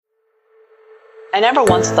I never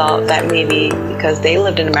once thought that maybe because they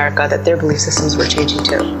lived in America that their belief systems were changing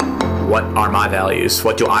too. What are my values?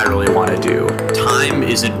 What do I really want to do? Time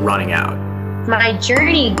isn't running out. My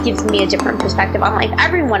journey gives me a different perspective on life.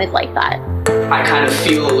 Everyone is like that. I kind of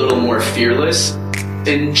feel a little more fearless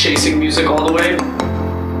in chasing music all the way.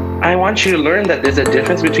 I want you to learn that there's a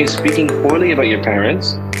difference between speaking poorly about your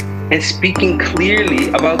parents and speaking clearly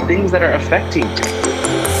about things that are affecting you.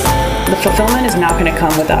 The fulfillment is not going to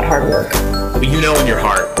come without hard work. You know in your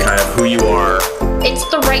heart kind of who you are. It's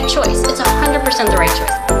the right choice. It's 100% the right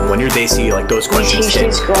choice. When you're Daisy, like those questions hit.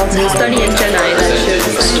 You study in Jedi,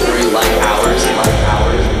 A story like ours.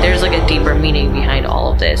 There's like a deeper meaning behind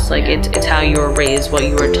all of this. Like it's how you were raised, what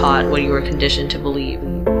you were taught, what you were conditioned to believe.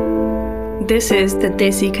 This is the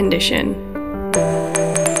Desi condition.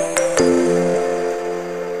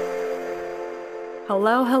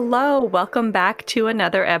 Hello. Welcome back to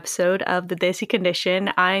another episode of The Desi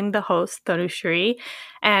Condition. I'm the host, Tanushree,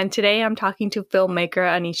 and today I'm talking to filmmaker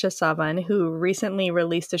Anisha Savan, who recently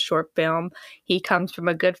released a short film, He Comes From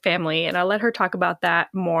a Good Family, and I'll let her talk about that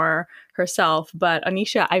more herself. But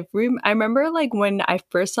Anisha, I remember like when I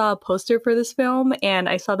first saw a poster for this film and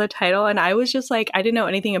I saw the title and I was just like, I didn't know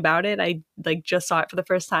anything about it. I like just saw it for the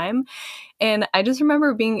first time. And I just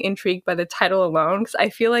remember being intrigued by the title alone because I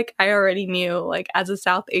feel like I already knew, like as a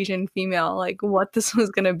South Asian female, like what this was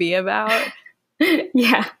going to be about.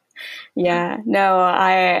 Yeah. No,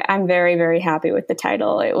 I'm very, very happy with the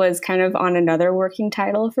title. It was kind of on another working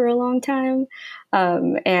title for a long time.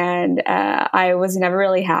 And I was never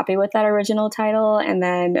really happy with that original title. And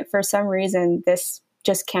then for some reason, this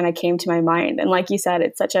just kind of came to my mind. And like you said,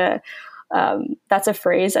 it's such a, that's a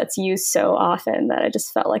phrase that's used so often that I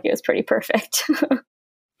just felt like it was pretty perfect.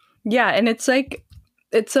 Yeah. And it's like,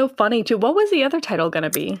 it's so funny too. What was the other title going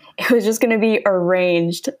to be? It was just going to be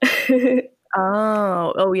Arranged.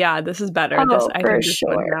 Oh yeah, this is better. Oh, I for think this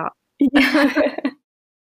sure. went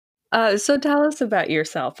out. So tell us about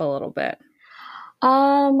yourself a little bit.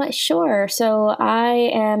 Sure. So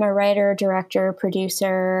I am a writer, director,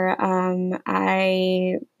 producer.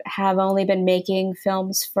 I have only been making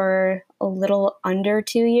films for a little under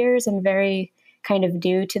 2 years. I'm very kind of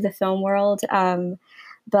new to the film world.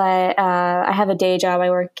 But I have a day job. I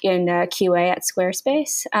work in QA at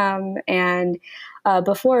Squarespace. And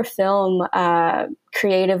before film,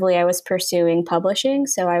 creatively, I was pursuing publishing.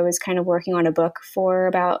 So I was kind of working on a book for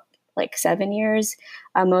about like 7 years.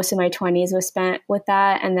 Most of my 20s was spent with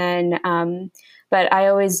that. And then, but I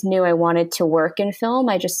always knew I wanted to work in film.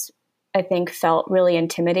 I think felt really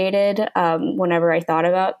intimidated whenever I thought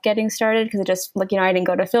about getting started because it just, like, I didn't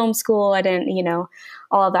go to film school. I didn't,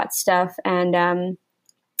 all of that stuff. And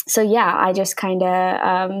so, yeah, I just kind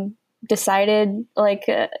of decided like,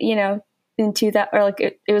 in 2000, or like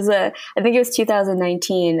it was I think it was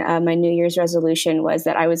 2019. My New Year's resolution was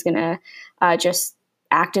that I was going to just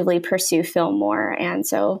actively pursue film more. And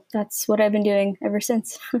so that's what I've been doing ever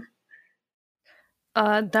since.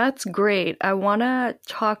 That's great. I want to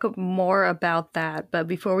talk more about that. But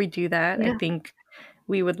before we do that, I think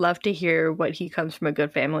we would love to hear what He Comes From a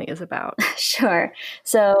Good Family is about. Sure.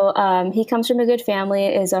 So He Comes From a Good Family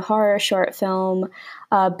is a horror short film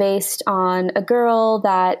based on a girl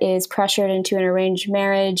that is pressured into an arranged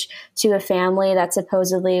marriage to a family that's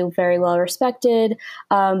supposedly very well respected.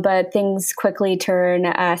 But things quickly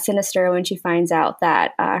turn sinister when she finds out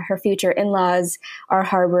that her future in-laws are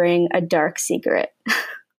harboring a dark secret.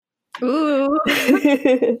 Ooh.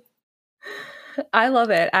 I love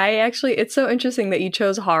it. It's so interesting that you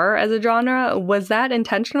chose horror as a genre. Was that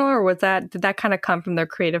intentional or did that kind of come from their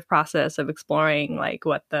creative process of exploring like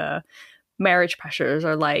what the marriage pressures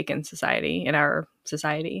are like in our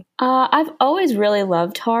society? I've always really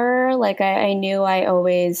loved horror. Like I knew I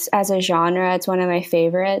always, as a genre, it's one of my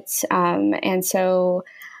favorites. And so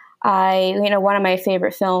one of my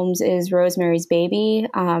favorite films is Rosemary's Baby.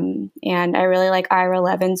 And I really like Ira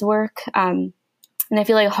Levin's work. And I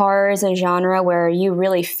feel like horror is a genre where you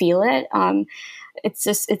really feel it.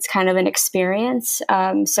 It's kind of an experience.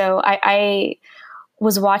 So I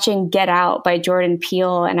was watching Get Out by Jordan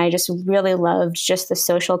Peele, and I just really loved just the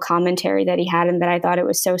social commentary that he had, and that I thought it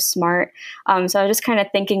was so smart. So I was just kind of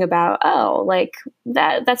thinking about, like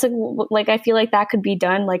that's like I feel like that could be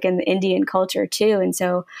done like in the Indian culture too. And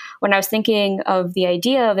so when I was thinking of the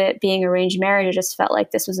idea of it being arranged marriage, I just felt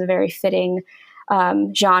like this was a very fitting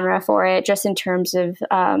genre for it, just in terms of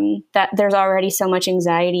that there's already so much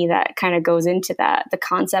anxiety that kind of goes into that. The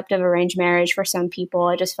concept of arranged marriage for some people,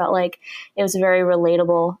 I just felt like it was a very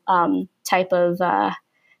relatable type of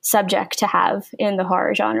subject to have in the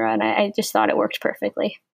horror genre. And I just thought it worked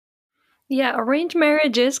perfectly. Yeah, arranged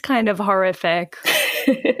marriage is kind of horrific.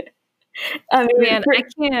 I mean, Man, I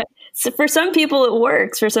can't. so for some people it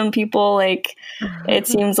works. For some people, like, it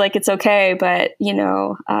seems like it's okay. But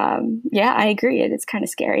yeah, I agree. It's kind of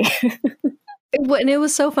scary. And it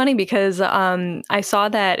was so funny because I saw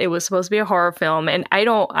that it was supposed to be a horror film, and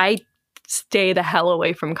I stay the hell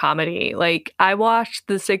away from comedy. Like, I watched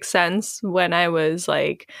The Sixth Sense when I was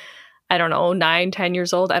like, I don't know, 9, 10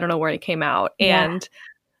 years old. I don't know where it came out. Yeah. And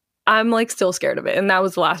I'm like still scared of it. And that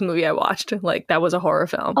was the last movie I watched. Like, that was a horror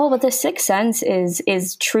film. Oh, but The Sixth Sense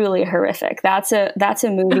is truly horrific. That's a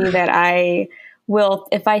movie that I will,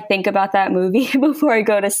 if I think about that movie before I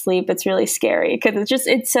go to sleep, it's really scary because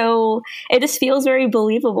it just feels very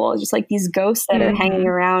believable. Just like these ghosts that are hanging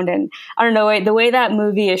around. And I don't know, the way that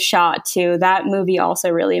movie is shot too, that movie also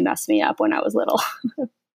really messed me up when I was little.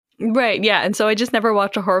 Right, yeah. And so I just never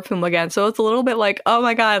watched a horror film again. So it's a little bit like, oh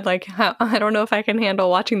my God, like, I don't know if I can handle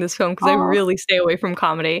watching this film because I really stay away from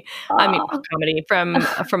comedy. I mean, comedy,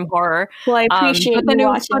 from horror. Well, I appreciate but then you it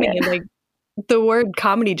was watching funny, it. like, the word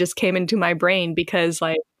comedy just came into my brain because,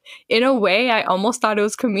 like, in a way, I almost thought it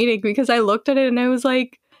was comedic because I looked at it and I was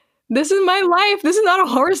like, this is my life. This is not a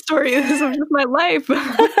horror story. This is just my life.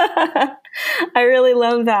 I really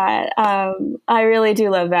love that. I really do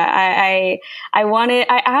love that. I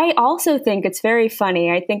also think it's very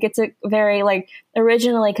funny. I think it's a very, like,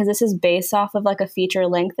 originally, because this is based off of like a feature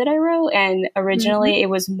length that I wrote, and originally it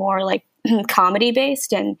was more like comedy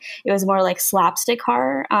based and it was more like slapstick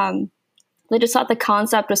horror. I just thought the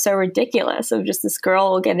concept was so ridiculous of just this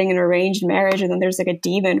girl getting an arranged marriage and then there's like a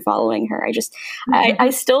demon following her. I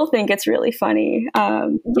still think it's really funny. Yeah,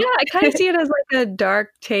 I kind of see it as like a dark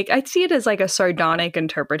take. I see it as like a sardonic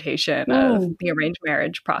interpretation of the arranged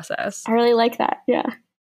marriage process. I really like that. Yeah.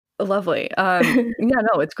 Lovely. Yeah,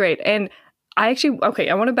 no, it's great. And I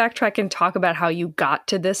want to backtrack and talk about how you got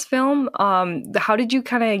to this film. How did you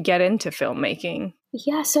kind of get into filmmaking?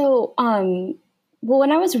 Yeah, so well,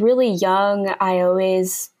 when I was really young, I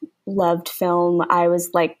always loved film. I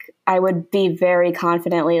would be very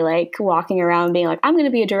confidently like walking around being like, I'm going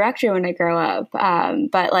to be a director when I grow up.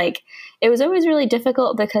 But like, it was always really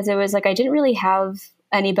difficult because it was like, I didn't really have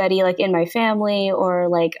anybody like in my family or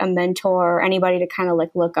like a mentor or anybody to kind of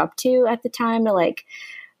like look up to at the time to like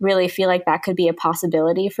really feel like that could be a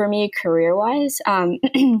possibility for me career wise.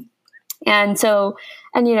 And so,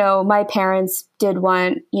 and, my parents did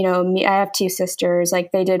want, me, I have two sisters,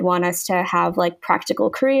 like they did want us to have like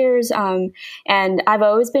practical careers. And I've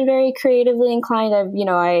always been very creatively inclined.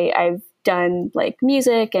 I've done like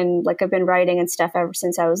music and like I've been writing and stuff ever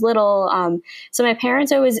since I was little. So my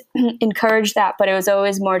parents always encouraged that, but it was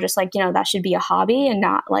always more just like, that should be a hobby and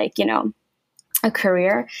not like, a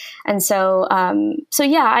career. And so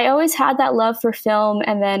yeah, I always had that love for film.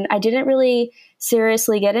 And then I didn't really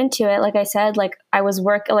seriously get into it. Like I said, like I was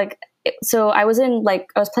I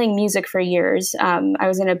was playing music for years. I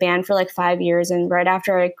was in a band for like 5 years. And right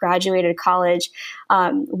after I graduated college,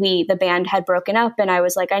 the band had broken up and I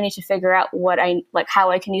was like, I need to figure out how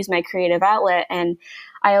I can use my creative outlet. And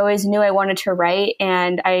I always knew I wanted to write,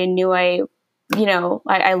 and I knew I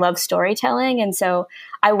love storytelling. And so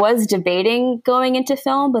I was debating going into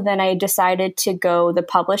film, but then I decided to go the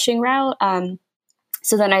publishing route.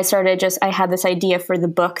 So then I had this idea for the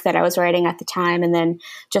book that I was writing at the time, and then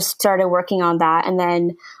just started working on that. And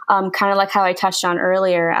then kind of like how I touched on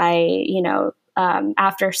earlier,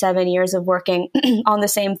 after 7 years of working on the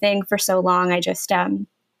same thing for so long, I just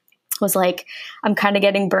was like, I'm kind of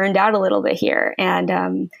getting burned out a little bit here. And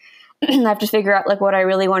I have to figure out like what I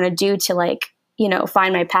really want to do to like,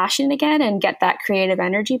 find my passion again and get that creative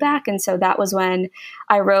energy back. And so that was when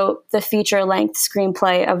I wrote the feature length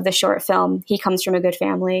screenplay of the short film, He Comes From a Good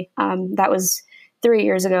Family. That was 3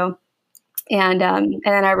 years ago. And then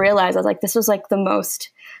I realized I was like, this was like the most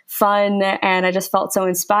fun, and I just felt so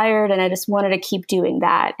inspired, and I just wanted to keep doing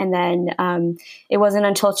that. And then it wasn't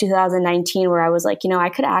until 2019 where I was like, I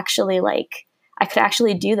could actually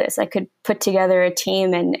do this. I could put together a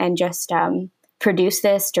team and just produce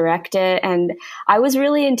this, direct it. And I was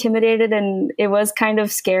really intimidated, and it was kind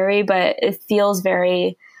of scary, but it feels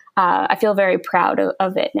I feel very proud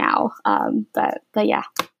of it now. But yeah.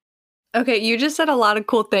 Okay, you just said a lot of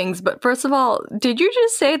cool things, but first of all, did you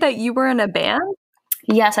just say that you were in a band?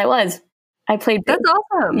 Yes, I was. I played bass. That's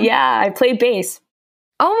awesome. Yeah, I played bass.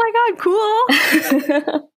 Oh my God,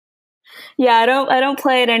 cool. Yeah, I don't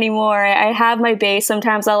play it anymore. I have my bass.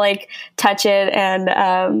 Sometimes I'll like touch it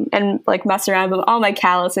and like mess around, but all my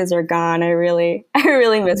calluses are gone. I really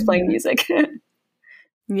miss playing music.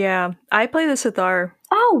 Yeah, I play the sitar.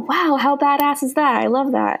 Oh wow, how badass is that? I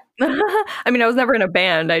love that. I mean, I was never in a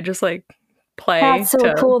band. I just like play. That's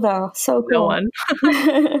so cool though. So cool. No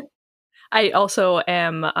one. I also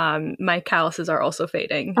am, my calluses are also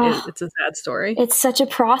fading. Oh. It's a sad story. It's such a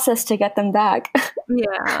process to get them back.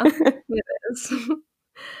 Yeah, it is.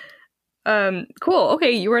 Cool.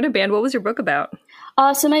 Okay, you were in a band. What was your book about?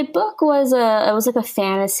 So my book was like a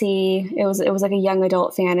fantasy. It was like a young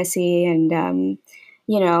adult fantasy, and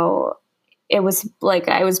you know, it was like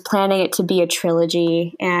I was planning it to be a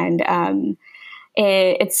trilogy, and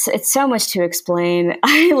it's so much to explain.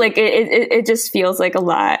 It just feels like a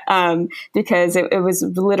lot, because it was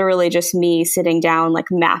literally just me sitting down,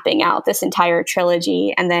 like mapping out this entire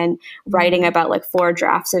trilogy, and then writing about like 4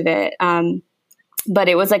 drafts of it. But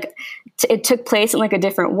it was like it took place in like a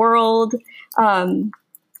different world, and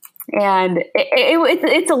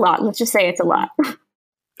it's a lot. Let's just say it's a lot.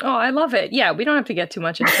 Oh, I love it. Yeah, we don't have to get too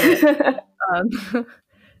much into it.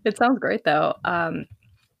 It sounds great though.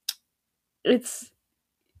 It's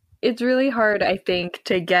really hard, I think,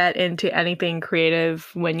 to get into anything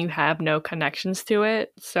creative when you have no connections to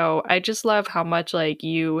it. So I just love how much like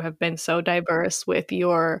you have been so diverse with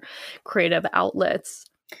your creative outlets.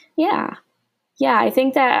 Yeah. Yeah, I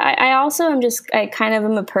think that I also I kind of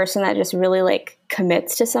am a person that just really like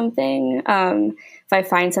commits to something. If I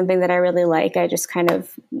find something that I really like, I just kind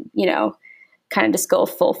of just go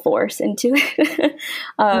full force into it.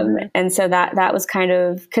 And so that was kind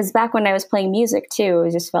of, because back when I was playing music too,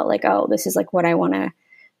 it just felt like, oh, this is like what I want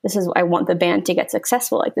I want the band to get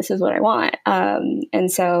successful. Like, this is what I want.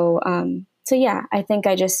 So yeah, I think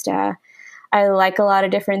I just, I like a lot of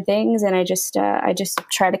different things, and I just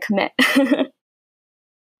try to commit.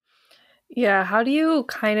 Yeah. How do you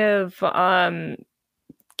kind of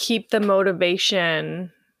keep the motivation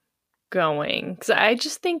going? Because I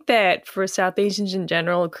just think that for South Asians in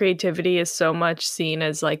general, creativity is so much seen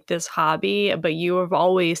as like this hobby, but you have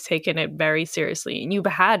always taken it very seriously, and you've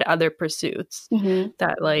had other pursuits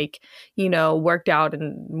that like, worked out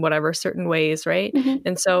in whatever certain ways, right?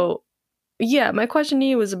 And so, yeah, my question to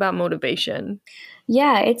you was about motivation.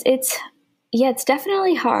 Yeah, it's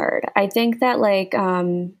definitely hard. I think that like,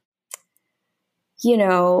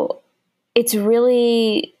 it's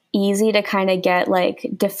really easy to kind of get like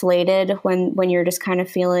deflated when you're just kind of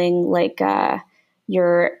feeling like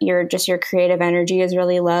your creative energy is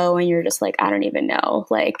really low, and you're just like, I don't even know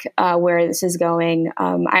like where this is going.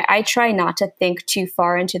 I try not to think too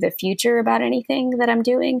far into the future about anything that I'm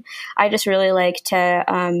doing. I just really like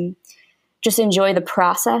to just enjoy the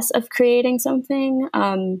process of creating something,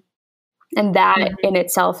 and that in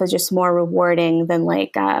itself is just more rewarding than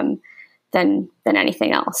like than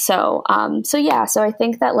anything else. So yeah, so I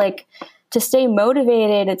think that like to stay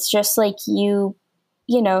motivated, it's just like you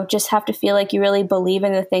just have to feel like you really believe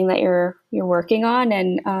in the thing that you're working on,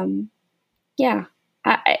 and yeah.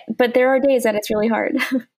 But there are days that it's really hard.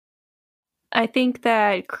 I think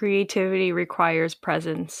that creativity requires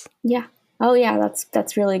presence. Yeah. Oh yeah,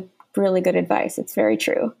 that's really, really good advice. It's very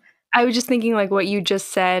true. I was just thinking like what you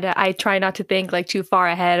just said. I try not to think like too far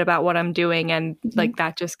ahead about what I'm doing, and like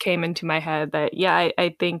that just came into my head that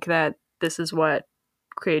I think that this is what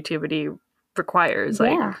creativity requires.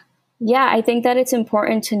 Yeah. Yeah, I think that it's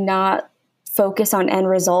important to not focus on end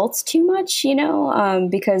results too much,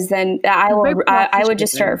 because then I would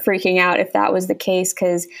just start freaking out if that was the case.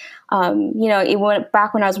 Because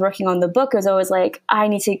back when I was working on the book, it was always like, I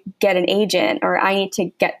need to get an agent, or I need to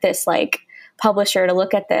get this like publisher to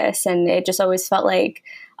look at this, and it just always felt like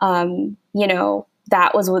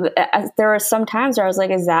that was there were some times where I was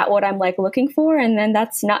like, is that what I'm like looking for? And then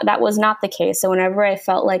that was not the case. So whenever I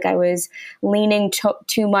felt like I was leaning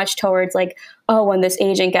too much towards like, oh, when this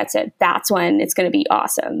agent gets it, that's when it's going to be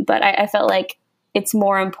awesome. But I felt like it's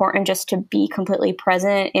more important just to be completely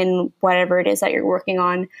present in whatever it is that you're working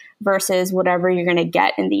on versus whatever you're going to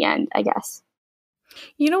get in the end, I guess.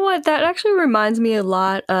 You know what? That actually reminds me a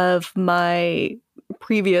lot of my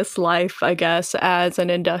previous life, I guess, as an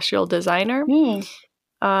industrial designer.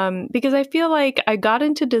 Because I feel like I got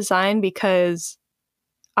into design because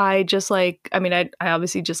I just like, I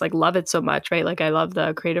obviously just like love it so much, right? Like I love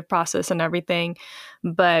the creative process and everything.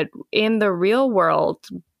 But in the real world,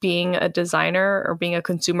 being a designer or being a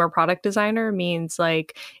consumer product designer means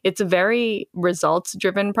like it's a very results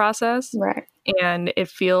driven process. Right. And it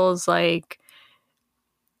feels like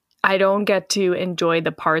I don't get to enjoy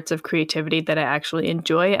the parts of creativity that I actually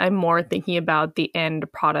enjoy. I'm more thinking about the end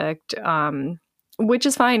product, which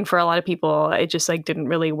is fine for a lot of people. It just like didn't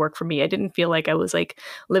really work for me. I didn't feel like I was like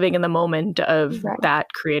living in the moment of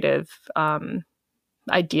that creative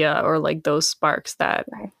idea or like those sparks that,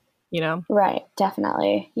 Right,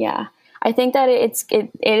 definitely. Yeah. I think that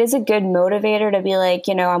it is a good motivator to be like,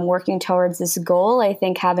 I'm working towards this goal. I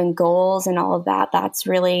think having goals and all of that's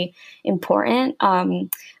really important.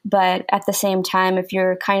 But at the same time, if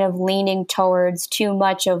you're kind of leaning towards too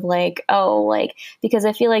much of because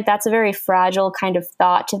I feel like that's a very fragile kind of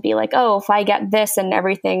thought to be like, oh, if I get this and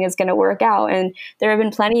everything is going to work out. And there have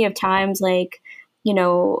been plenty of times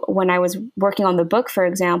when I was working on the book, for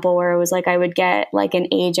example, where it was like I would get like an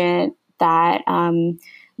agent that,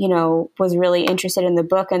 was really interested in the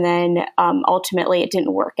book. And then ultimately it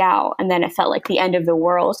didn't work out. And then it felt like the end of the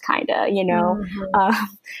world kind of, Mm-hmm.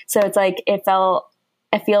 So it's like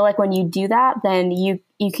I feel like when you do that, then you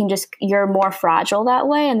can you're more fragile that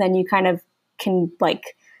way. And then you kind of can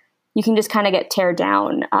you can just kind of get tear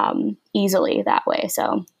down easily that way.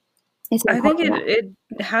 So I think it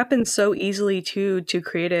happens so easily to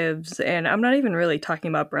creatives, and I'm not even really talking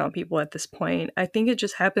about brown people at this point. I think it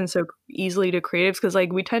just happens so easily to creatives because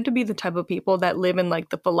we tend to be the type of people that live in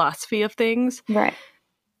the philosophy of things. Right.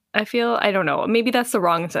 I don't know, maybe that's the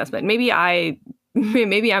wrong assessment. Maybe I'm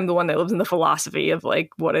the one that lives in the philosophy of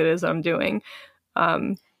what it is I'm doing.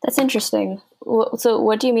 That's interesting. So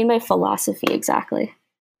what do you mean by philosophy exactly?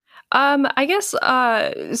 I guess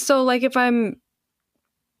so if I'm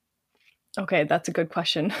okay, that's a good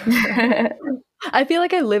question. I feel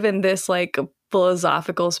like I live in this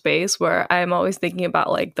philosophical space where I'm always thinking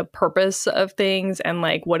about the purpose of things and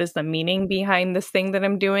what is the meaning behind this thing that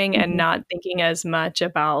I'm doing, and not thinking as much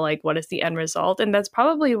about what is the end result. And that's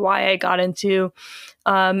probably why I got into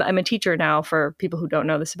I'm a teacher now, for people who don't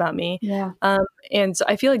know this about me. Yeah. And so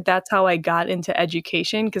I feel like that's how I got into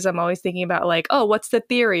education, because I'm always thinking about oh, what's the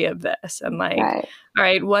theory of this? And Right. all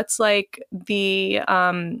right, what's the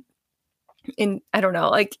I don't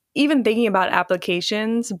know, even thinking about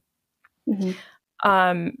applications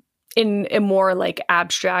in a more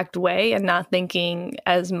abstract way, and not thinking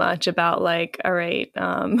as much about all right,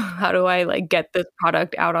 how do I get this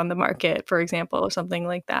product out on the market, for example, or something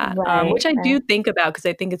like that. Right, Which I do right. think about, because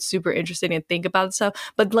I think it's super interesting to think about stuff,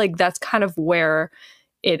 but that's kind of where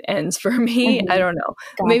it ends for me. I don't know.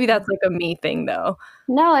 Gotcha. Maybe that's a me thing though.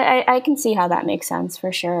 No, I can see how that makes sense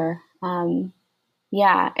for sure.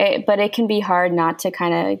 Yeah, but it can be hard not to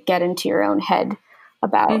kind of get into your own head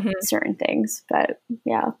about certain things. But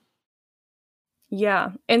yeah.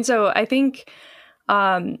 Yeah. And so I think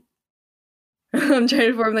I'm trying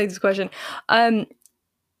to formulate this question.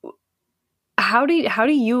 How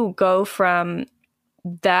do you go from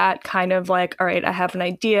that kind of all right, I have an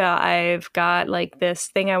idea, I've got this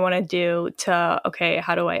thing I want to do, to okay,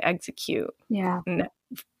 how do I execute? Yeah. And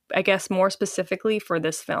I guess more specifically for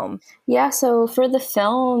this film. Yeah, so for the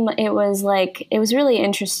film, it was really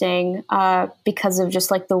interesting because of just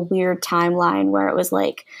the weird timeline where it was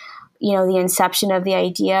the inception of the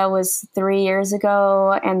idea was 3 years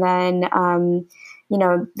ago, and then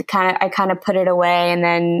I kind of put it away, and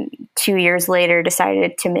then 2 years later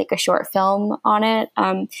decided to make a short film on it,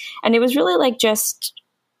 and it was really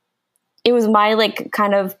it was my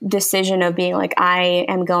kind of decision of being I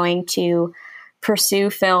am going to pursue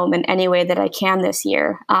film in any way that I can this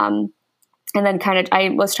year. And then I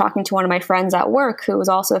was talking to one of my friends at work who was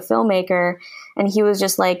also a filmmaker, and he was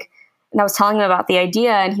just and I was telling him about the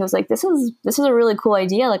idea, and he was like, this is a really cool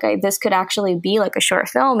idea. This could actually be a short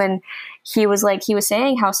film. And he was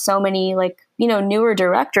saying how so many newer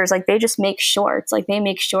directors, they just make shorts, they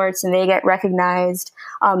make shorts and they get recognized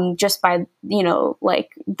just by,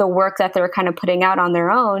 the work that they're kind of putting out on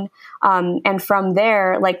their own. And from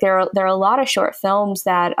there, there are a lot of short films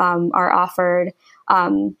that are offered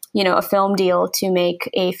a film deal to make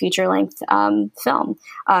a feature length film.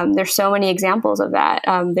 There's so many examples of that.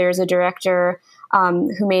 There's a director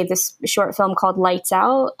who made this short film called Lights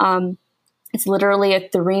Out. It's literally a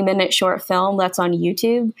 3-minute short film that's on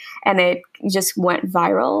YouTube, and it just went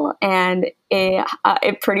viral, and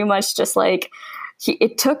it pretty much just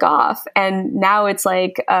it took off, and now it's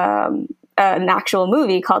an actual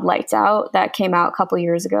movie called Lights Out that came out a couple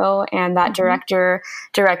years ago, and that director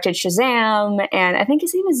directed Shazam, and I think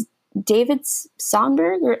his name is David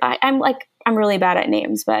Sonberg, or I'm really bad at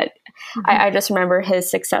names, but I just remember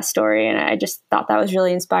his success story, and I just thought that was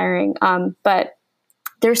really inspiring. But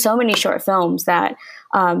there's so many short films that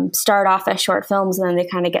start off as short films, and then they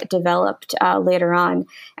kind of get developed later on.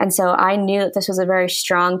 And so I knew that this was a very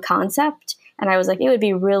strong concept, and I was like, it would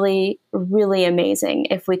be really, really amazing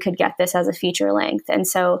if we could get this as a feature length. And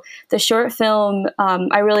so the short film,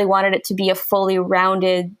 I really wanted it to be a fully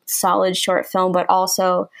rounded, solid short film, but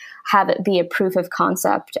also have it be a proof of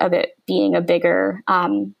concept of it being a bigger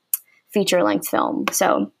feature length film.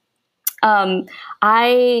 So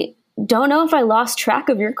I don't know if I lost track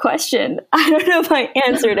of your question. I don't know if I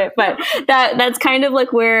answered it, but that's kind of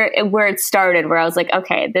like where it started, where I was like,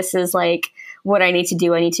 okay, this is like what I need to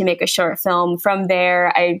do. I need to make a short film. From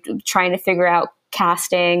there, I trying to figure out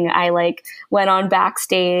casting. I like went on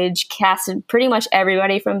Backstage, casted pretty much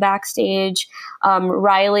everybody from Backstage.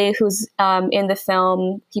 Riley, who's in the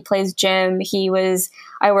film, he plays Jim.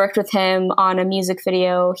 I worked with him on a music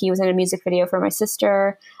video. He was in a music video for my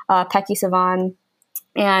sister, Pecky Savan.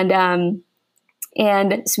 And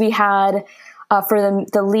so we had, for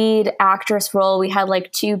the lead actress role, we had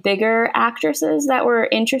like 2 bigger actresses that were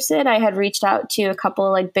interested. I had reached out to a couple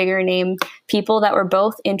of like bigger name people that were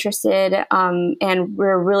both interested, and we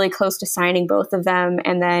were really close to signing both of them,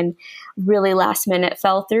 and then really last minute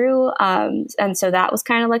fell through. And so that was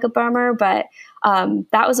kind of like a bummer, but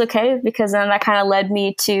that was okay, because then that kind of led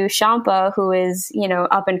me to Shampa, who is,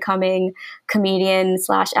 up and coming comedian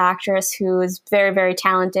 / actress who is very, very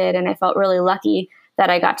talented. And I felt really lucky that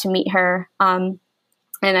I got to meet her. And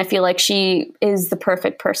I feel like she is the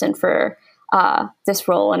perfect person for this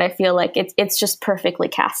role. And I feel like it's just perfectly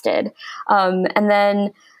casted. And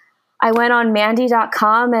then I went on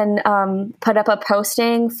Mandy.com and put up a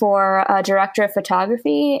posting for a director of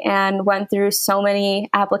photography, and went through so many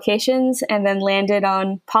applications, and then landed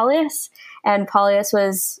on Paulius. And Paulius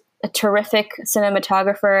was a terrific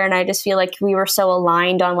cinematographer, and I just feel like we were so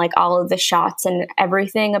aligned on like all of the shots and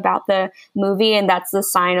everything about the movie. And that's the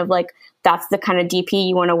sign of like, that's the kind of DP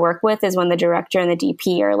you want to work with, is when the director and the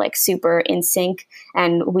DP are like super in sync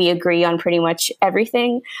and we agree on pretty much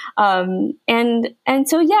everything. And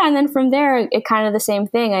so, yeah. And then from there, it kind of the same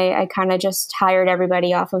thing. I kind of just hired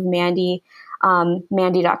everybody off of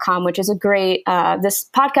Mandy.com, which is a great, this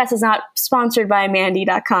podcast is not sponsored by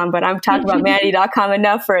Mandy.com, but I'm talking about Mandy.com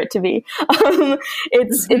enough for it to be.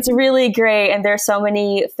 It's really great. And there's so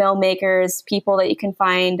many filmmakers, people that you can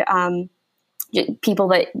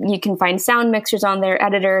find, sound mixers on there,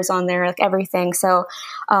 editors on there, like everything. So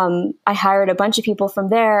I hired a bunch of people from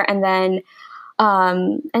there. And then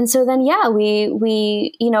we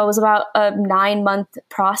it was about a 9-month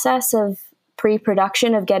process of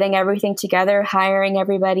pre-production, of getting everything together, hiring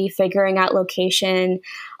everybody, figuring out location.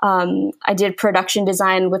 I did production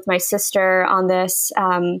design with my sister on this.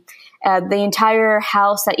 The entire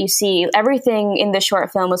house that you see, everything in the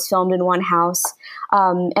short film was filmed in one house.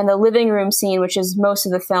 And the living room scene, which is most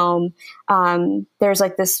of the film, there's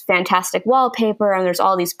like this fantastic wallpaper and there's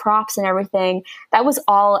all these props and everything. That was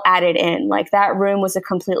all added in. Like that room was a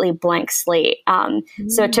completely blank slate.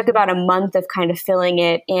 So it took about a month of kind of filling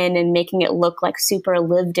it in and making it look like super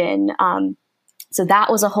lived in. So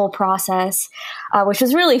that was a whole process, which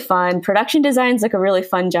was really fun. Production design's like a really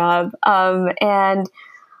fun job. And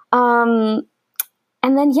then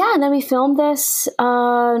we filmed this.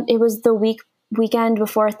 It was the weekend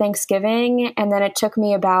before Thanksgiving, and then it took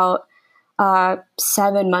me about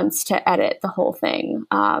 7 months to edit the whole thing.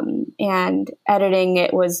 And editing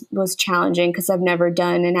it was challenging because I've never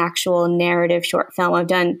done an actual narrative short film. I've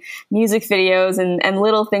done music videos and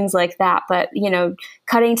little things like that, but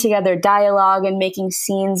cutting together dialogue and making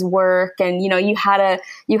scenes work, and you had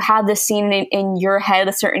the scene in your head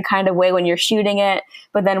a certain kind of way when you're shooting it,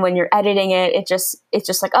 but then when you're editing it, it's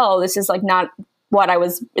just like, oh, this is like not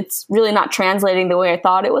it's really not translating the way I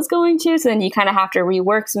thought it was going to. So then you kind of have to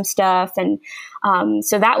rework some stuff. And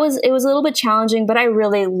so it was a little bit challenging, but I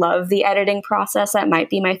really love the editing process. That might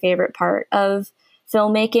be my favorite part of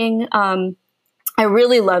filmmaking. I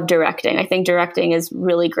really love directing. I think directing is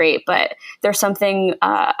really great, but there's something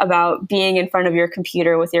about being in front of your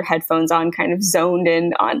computer with your headphones on, kind of zoned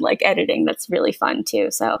in on like editing, that's really fun too.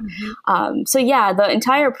 So, yeah, the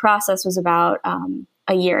entire process was about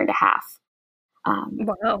a year and a half.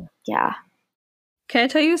 Wow. Yeah. Can I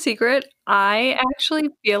tell you a secret? I actually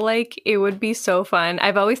feel like it would be so fun.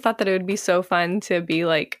 I've always thought that it would be so fun to be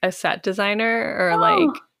like a set designer or like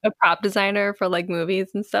a prop designer for like movies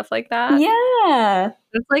and stuff like that. Yeah.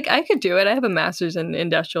 It's like I could do it. I have a master's in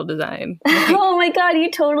industrial design. Oh my God, you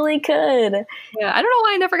totally could. Yeah, I don't know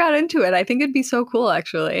why I never got into it. I think it'd be so cool,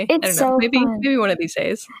 actually. It's I don't so know. Maybe fun. Maybe one of these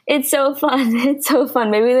days. It's so fun. It's so fun.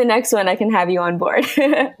 Maybe the next one I can have you on board.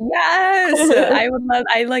 Yes, I would love.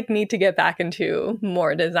 I like need to get back into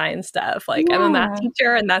more design stuff. Like I'm a math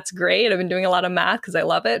teacher, and that's great. I've been doing a lot of math because I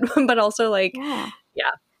love it. But also, like, yeah,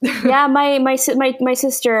 my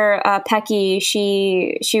sister Pecky,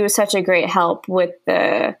 she was such a great help with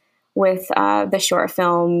the short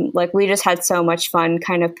film. Like we just had so much fun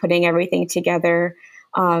kind of putting everything together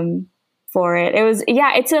for it.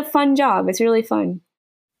 It's a fun job. It's really fun.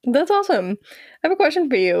 That's awesome. I have a question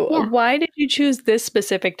for you. Yeah. Why did you choose this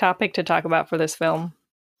specific topic to talk about for this film?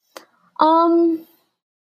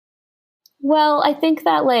 Well, I think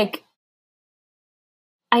that like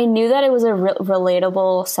I knew that it was a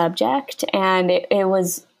relatable subject, and it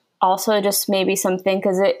was also just maybe something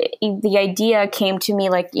because the idea came to me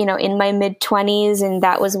like, you know, in my mid-20s, and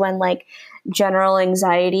that was when like general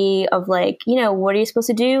anxiety of like, you know, what are you supposed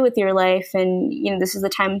to do with your life, and you know, this is the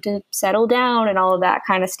time to settle down and all of that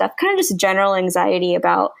kind of stuff, kind of just general anxiety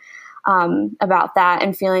about that,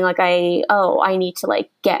 and feeling like I need to like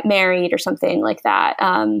get married or something like that.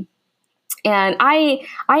 And I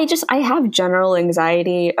have general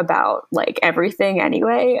anxiety about like everything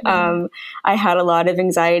anyway. I had a lot of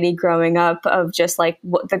anxiety growing up of just like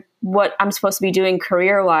what I'm supposed to be doing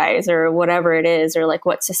career wise or whatever it is, or like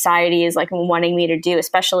what society is like wanting me to do,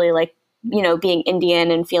 especially like, you know, being Indian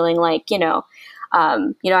and feeling like, you know,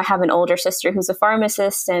 I have an older sister who's a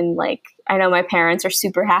pharmacist, and like, I know my parents are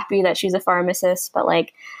super happy that she's a pharmacist, but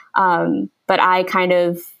like, but I kind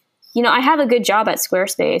of, you know, I have a good job at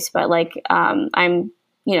Squarespace, but like, I'm,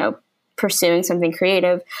 you know, pursuing something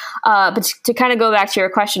creative. But to kind of go back to your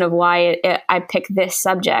question of why I picked this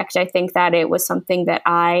subject, I think that it was something that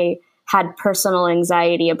I had personal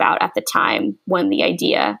anxiety about at the time when the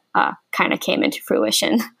idea kind of came into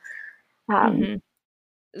fruition.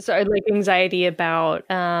 So like anxiety about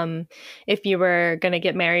if you were going to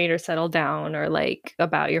get married or settle down, or like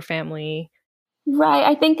about your family. Right.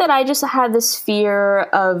 I think that I just had this fear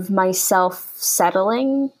of myself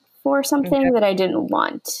settling for something that I didn't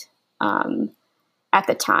want at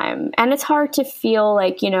the time. And it's hard to feel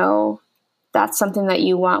like, you know, that's something that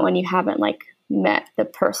you want when you haven't like met the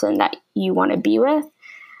person that you want to be with.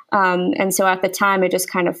 And so at the time, it just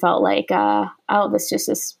kind of felt like, this just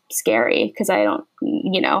is scary because I don't,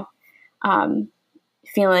 you know,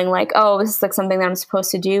 feeling like, this is like something that I'm supposed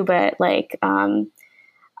to do, but like,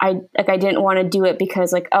 I didn't want to do it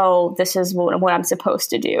because like, this is what I'm supposed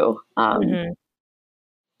to do.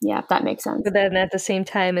 Yeah, if that makes sense. But then at the same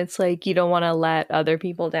time, it's like, you don't want to let other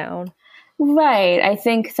people down. Right. I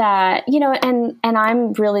think that, you know, and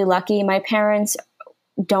I'm really lucky. My parents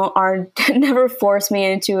never forced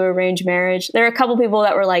me into arranged marriage. There are a couple people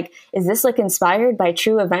that were like, is this like inspired by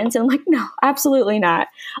true events? And I'm like, no, absolutely not.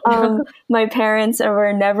 My parents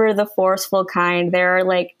were never the forceful kind. They're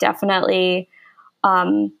like definitely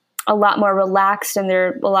a lot more relaxed, and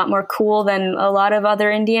they're a lot more cool than a lot of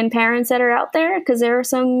other Indian parents that are out there, because there are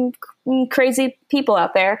some crazy people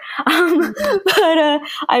out there. But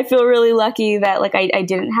I feel really lucky that like I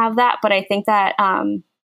didn't have that. But I think that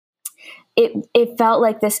it felt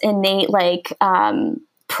like this innate like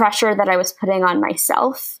pressure that I was putting on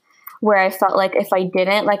myself, where I felt like if I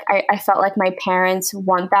didn't, like I felt like my parents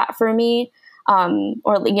want that for me,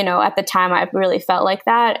 or you know, at the time I really felt like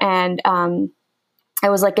that, and I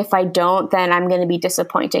was like, if I don't, then I'm going to be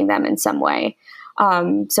disappointing them in some way.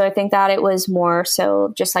 So I think that it was more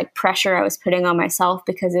so just like pressure I was putting on myself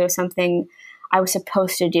because it was something I was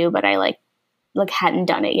supposed to do, but I like hadn't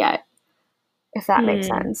done it yet, if that makes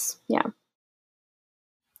sense. Yeah.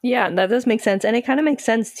 Yeah, that does make sense. And it kind of makes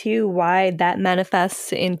sense too why that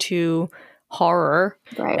manifests into horror.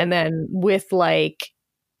 Right. And then with like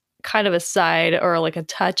kind of a side or like a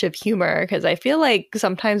touch of humor, because I feel like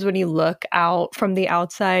sometimes when you look out from the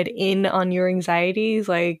outside in on your anxieties,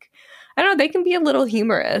 like, I don't know, they can be a little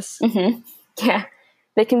humorous. Yeah,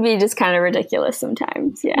 they can be just kind of ridiculous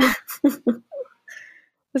sometimes. Yeah.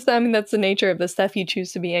 I mean, that's the nature of the stuff you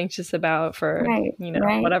choose to be anxious about for, you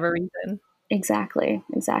know, whatever reason. Exactly.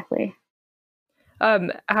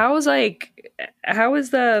 How has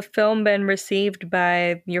the film been received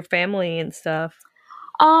by your family and stuff?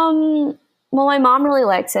 Well, my mom really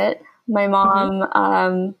likes it. My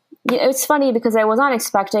mom, it's funny because I was not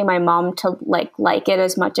expecting my mom to like it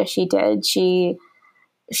as much as she did. She's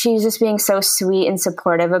just being so sweet and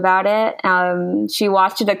supportive about it. She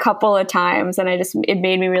watched it a couple of times, and it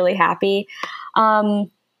made me really happy.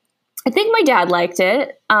 I think my dad liked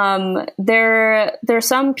it. There's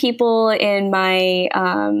some people in my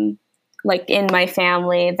in my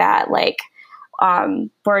family that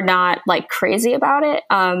were not like crazy about it.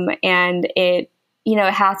 And it, you know,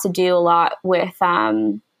 it had to do a lot with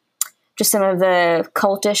just some of the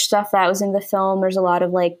cultish stuff that was in the film. There's a lot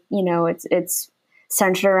of like, you know, it's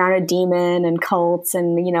centered around a demon and cults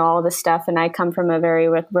and, you know, all this stuff. And I come from a very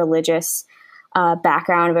religious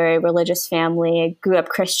background, a very religious family. I grew up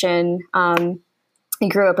Christian. I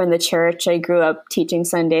grew up in the church. I grew up teaching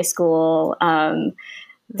Sunday school.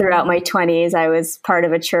 Throughout my 20s, I was part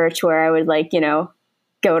of a church where I would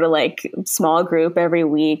go to small group every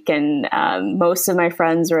week. And most of my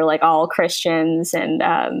friends were all Christians.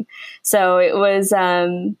 And so it was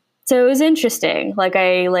interesting.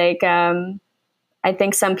 I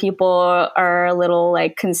think some people are a little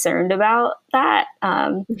like concerned about that,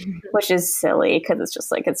 which is silly because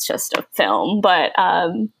it's just a film. But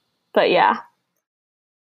yeah.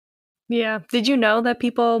 Yeah. Did you know that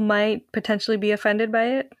people might potentially be offended by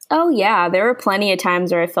it? Oh yeah, there were plenty of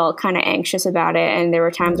times where I felt kind of anxious about it, and there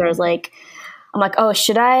were times where I was like, I'm like, oh,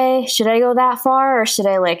 should I go that far or should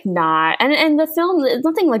I like not? And the film,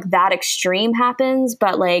 nothing like that extreme happens,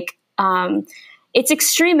 but like it's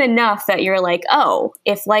extreme enough that you're like, oh,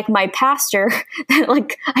 if like my pastor,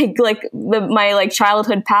 like my like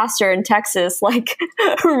childhood pastor in Texas, like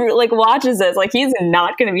like watches this, like he's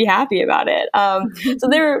not going to be happy about it. So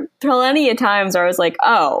there were plenty of times where I was like,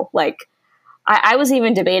 oh, like I was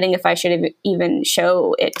even debating if I should even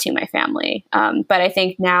show it to my family. But I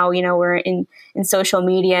think now, you know, we're in social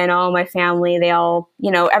media and all my family, they all,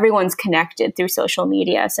 you know, everyone's connected through social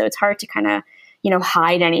media. So it's hard to kind of, you know,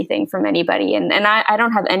 hide anything from anybody. And I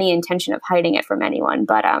don't have any intention of hiding it from anyone.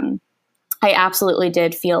 But I absolutely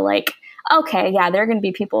did feel like, okay, yeah, there are going to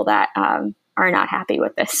be people that are not happy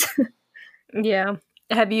with this. Yeah.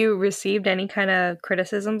 Have you received any kind of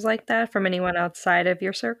criticisms like that from anyone outside of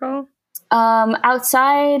your circle?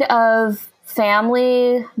 Outside of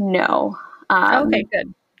family, no. Okay,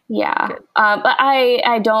 good. Yeah. Good. But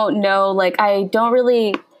I don't know, like, I don't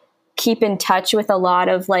really keep in touch with a lot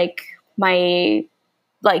of like my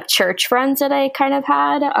like church friends that I kind of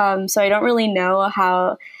had. So I don't really know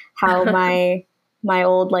how my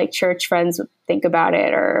old like church friends think about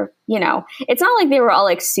it, or, you know, it's not like they were all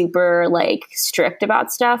like super like strict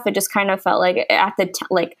about stuff. It just kind of felt like at the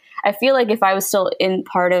like, I feel like if I was still in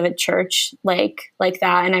part of a church like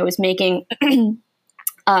that and I was making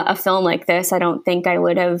a film like this, I don't think I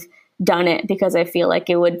would have done it, because I feel like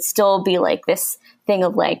it would still be like this thing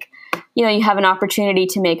of like, you know, you have an opportunity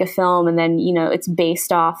to make a film and then, you know, it's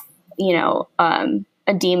based off, you know,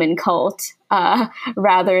 a demon cult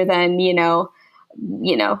rather than, you know,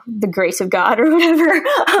 the grace of God or whatever.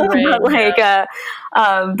 Right, but like,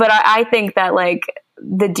 but I think that like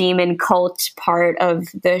the demon cult part of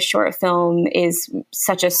the short film is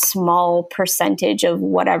such a small percentage of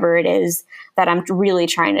whatever it is that I'm really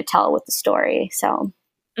trying to tell with the story. So.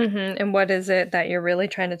 Mm-hmm. And what is it that you're really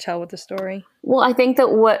trying to tell with the story? Well, I think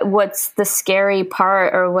that what's the scary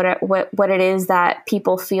part, or what it is that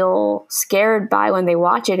people feel scared by when they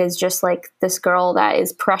watch it, is just like this girl that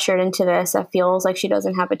is pressured into this, that feels like she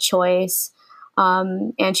doesn't have a choice,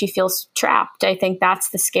 and she feels trapped. I think that's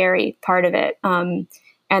the scary part of it, and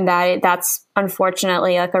that's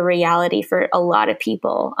unfortunately like a reality for a lot of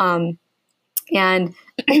people. And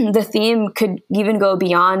the theme could even go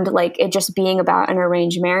beyond like it just being about an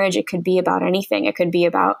arranged marriage. It could be about anything. It could be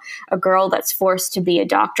about a girl that's forced to be a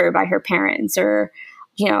doctor by her parents, or,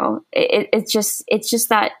 you know, it's just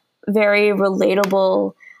that very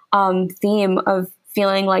relatable theme of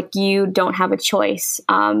feeling like you don't have a choice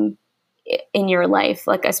in your life,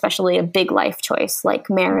 like especially a big life choice like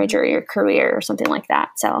marriage or your career or something like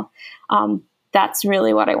that. So that's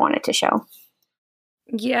really what I wanted to show.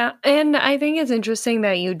 Yeah, and I think it's interesting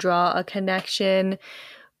that you draw a connection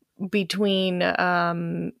between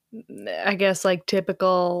I guess like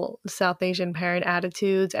typical South Asian parent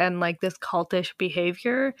attitudes and like this cultish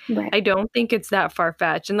behavior. Right. I don't think it's that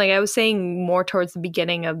far-fetched. And like I was saying more towards the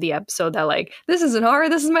beginning of the episode that like, this isn't horror,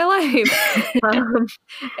 this is my life.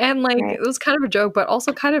 And like Right. it was kind of a joke, but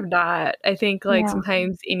also kind of not. I think like Yeah.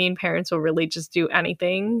 sometimes Indian parents will really just do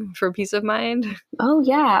anything for peace of mind. Oh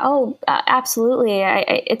yeah. Oh, absolutely.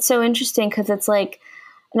 It's so interesting because it's like,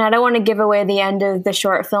 and I don't want to give away the end of the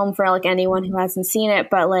short film for like anyone who hasn't seen it,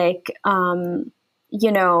 but like,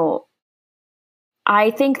 you know,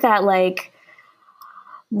 I think that like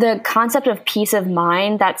the concept of peace of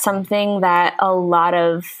mind, that's something that a lot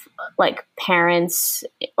of like parents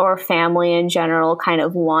or family in general kind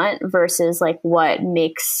of want, versus like what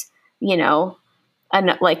makes, you know,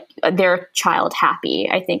 like their child happy.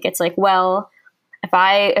 I think it's like, well,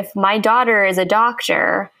 if my daughter is a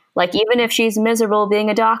doctor, like even if she's miserable being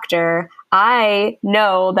a doctor, I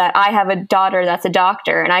know that I have a daughter that's a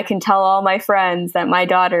doctor, and I can tell all my friends that my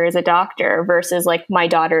daughter is a doctor, versus like my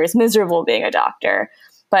daughter is miserable being a doctor.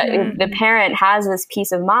 But if the parent has this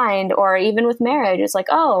peace of mind, or even with marriage, it's like,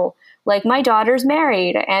 oh, like my daughter's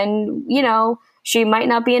married, and you know, she might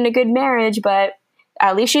not be in a good marriage, but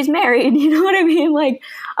at least she's married. You know what I mean? Like,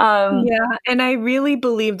 yeah, and I really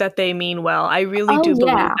believe that they mean well. I really do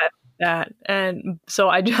believe that. And so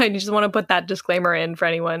I just want to put that disclaimer in for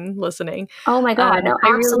anyone listening. Oh my God, no, I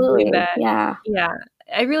really absolutely. believe that, Yeah.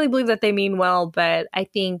 I really believe that they mean well, but I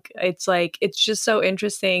think it's like, it's just so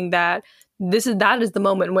interesting that that is the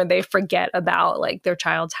moment when they forget about like their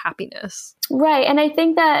child's happiness. Right. And I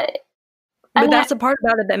think that But that's the part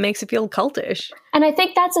about it that makes it feel cultish. And I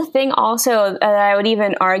think that's a thing also that I would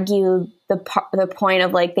even argue the point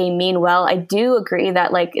of like they mean well. I do agree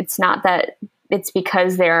that like it's not that it's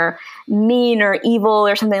because they're mean or evil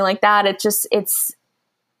or something like that. It's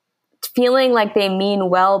feeling like they mean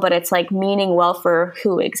well, but it's like meaning well for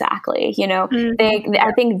who exactly, you know? Mm-hmm.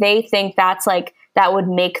 I think they think that's like, that would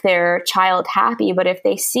make their child happy. But if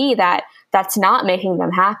they see that that's not making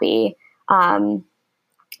them happy, I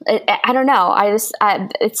don't know.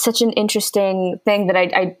 It's such an interesting thing that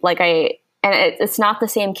it's not the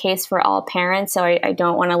same case for all parents. So I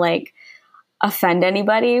don't want to like offend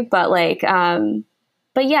anybody, but like,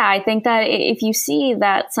 but yeah, I think that if you see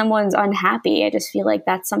that someone's unhappy, I just feel like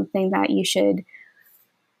that's something that you should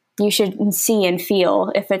see and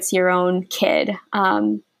feel if it's your own kid.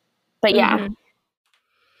 But yeah. Mm-hmm.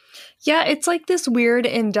 Yeah, it's like this weird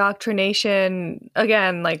indoctrination,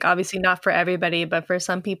 again, like obviously not for everybody, but for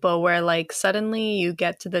some people where like suddenly you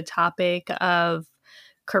get to the topic of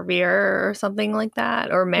career or something like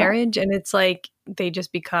that, or marriage, and it's like they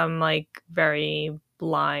just become like very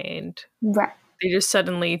blind. Right. They just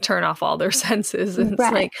suddenly turn off all their senses, and it's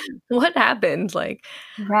like, what happened? Like,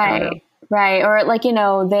 right. Or like, you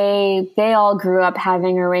know, they all grew up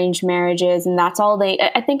having arranged marriages, and that's all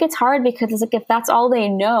I think it's hard because it's like, if that's all they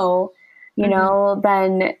know, you know,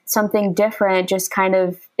 then something different just kind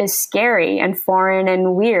of is scary and foreign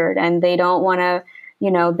and weird, and they don't want to,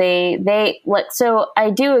 you know, so I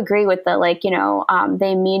do agree with the, like, you know,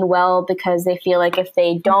 they mean well because they feel like if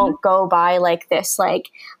they don't go by like this, like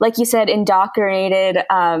you said, indoctrinated,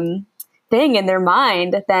 thing in their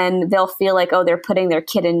mind, then they'll feel like, oh, they're putting their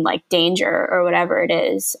kid in like danger or whatever it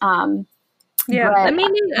is. Yeah, I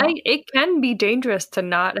mean, it can be dangerous to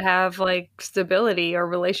not have like stability or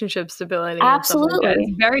relationship stability. Absolutely. Like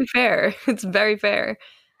it's very fair. It's very fair.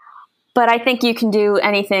 But I think you can do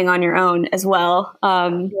anything on your own as well.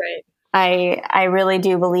 Right. I really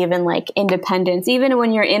do believe in like independence, even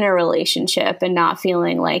when you're in a relationship and not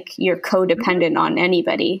feeling like you're codependent on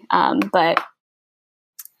anybody.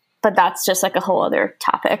 But that's just like a whole other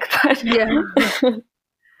topic. But yeah.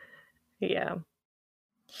 Yeah.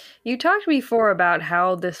 You talked before about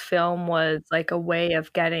how this film was like a way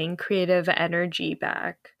of getting creative energy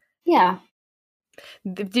back. Yeah.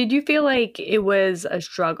 Did you feel like it was a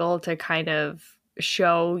struggle to kind of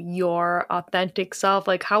show your authentic self?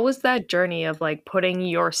 Like, how was that journey of like putting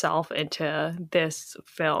yourself into this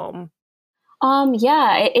film?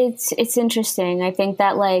 Yeah, it's interesting. I think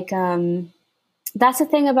that like, that's the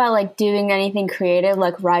thing about like doing anything creative,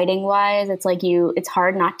 like writing wise, it's like it's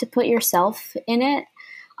hard not to put yourself in it.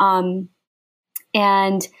 I don't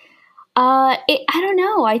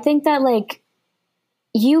know. I think that like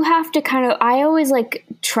you have to I always like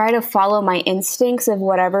try to follow my instincts of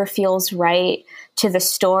whatever feels right to the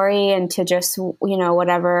story and to just, you know,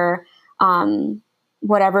 whatever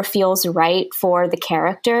feels right for the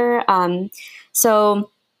character.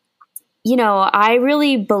 So, you know, I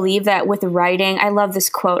really believe that with writing, I love this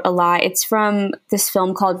quote a lot. It's from this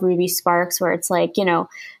film called Ruby Sparks, where it's like, you know,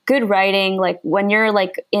 good writing, like when you're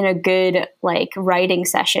like in a good like writing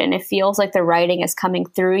session, it feels like the writing is coming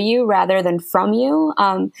through you rather than from you.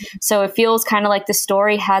 So it feels kind of like the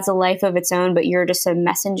story has a life of its own, but you're just a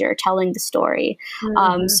messenger telling the story.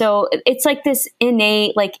 So it's like this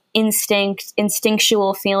innate, like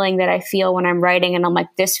instinctual feeling that I feel when I'm writing and I'm like,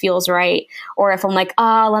 this feels right. Or if I'm like,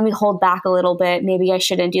 let me hold back a little bit, maybe I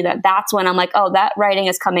shouldn't do that. That's when I'm like, oh, that writing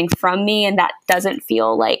is coming from me and that doesn't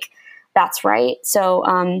feel like that's right. So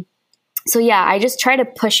yeah, I just try to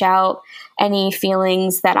push out any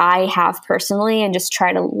feelings that I have personally and just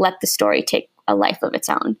try to let the story take a life of its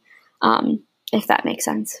own. If that makes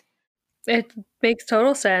sense. It makes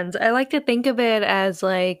total sense. I like to think of it as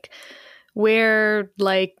like we're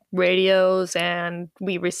like radios and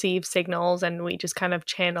we receive signals and we just kind of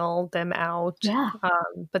channel them out. Yeah.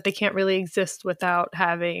 But they can't really exist without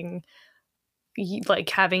having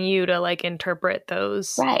you to like interpret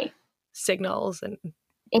those signals and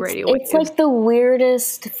radio waves. It's like the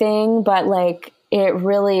weirdest thing, but like it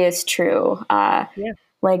really is true.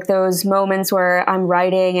 Like those moments where I'm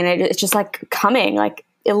writing and it's just like coming, like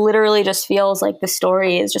it literally just feels like the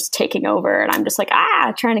story is just taking over and I'm just like,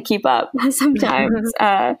 trying to keep up sometimes.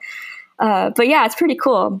 But yeah, it's pretty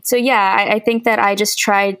cool. So yeah, I think that I just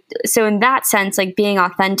tried. So in that sense, like being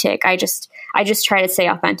authentic, I just try to stay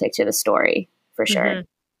authentic to the story for sure. Mm-hmm.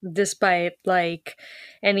 Despite like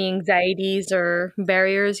any anxieties or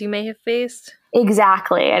barriers you may have faced.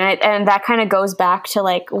 Exactly. And that kind of goes back to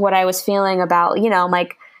like what I was feeling about, you know,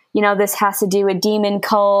 like, you know, this has to do with demon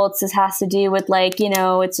cults. This has to do with like, you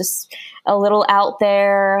know, it's just a little out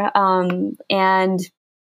there. And,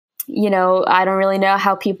 I don't really know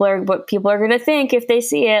what people are going to think if they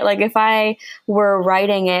see it. Like if I were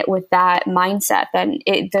writing it with that mindset, then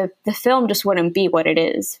the film just wouldn't be what it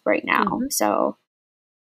is right now. Mm-hmm.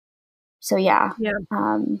 So yeah.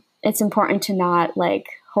 It's important to not like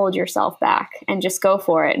hold yourself back and just go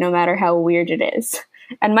for it, no matter how weird it is.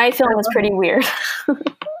 And my film was pretty weird.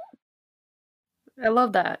 I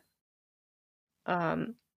love that.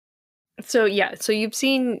 So you've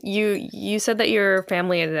seen, you said that your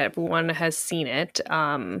family and everyone has seen it.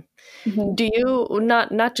 Mm-hmm. Do you,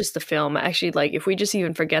 not just the film, actually, like if we just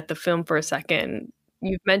even forget the film for a second,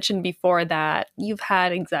 you've mentioned before that you've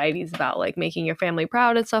had anxieties about like making your family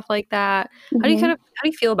proud and stuff like that. Mm-hmm. How do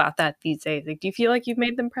you feel about that these days? Like, do you feel like you've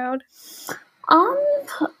made them proud?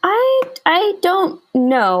 I don't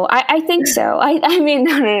know. I think so. I mean,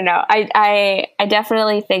 no. I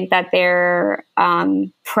definitely think that they're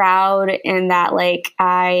proud and that like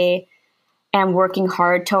I am working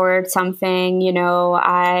hard towards something.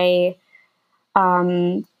 I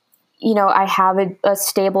have a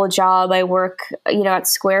stable job. I work, at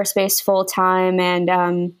Squarespace full time,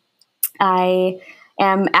 and I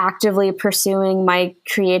am actively pursuing my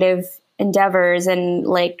creative endeavors, and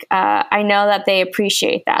like I know that they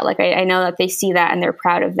appreciate that. Like I know that they see that and they're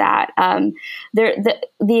proud of that. The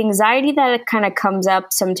anxiety that kind of comes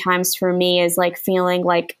up sometimes for me is like feeling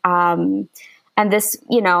like and this,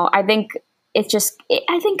 I think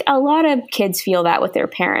I think a lot of kids feel that with their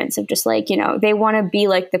parents, of just like, they want to be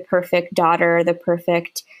like the perfect daughter, the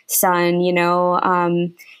perfect son,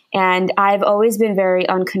 and I've always been very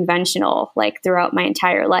unconventional, like throughout my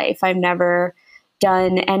entire life. I've never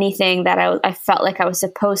done anything that I felt like I was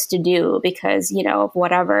supposed to do because, of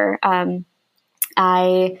whatever.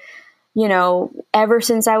 Ever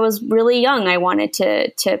since I was really young, I wanted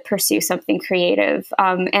to pursue something creative.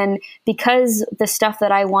 And because the stuff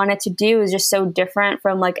that I wanted to do is just so different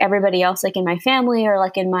from like everybody else, like in my family or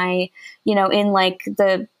like in my, in like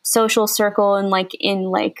the social circle and like in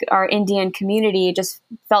like our Indian community, it just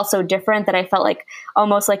felt so different that I felt like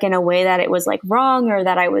almost like in a way that it was like wrong or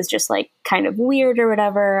that I was just like kind of weird or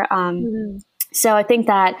whatever. So I think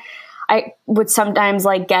that I would sometimes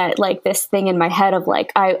like get like this thing in my head of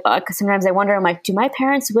like, sometimes I wonder, I'm like, do my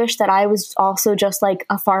parents wish that I was also just like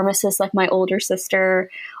a pharmacist, like my older sister,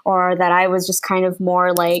 or that I was just kind of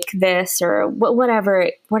more like this or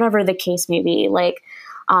whatever the case may be. Like,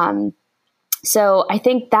 so I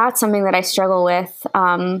think that's something that I struggle with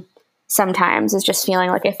sometimes, is just feeling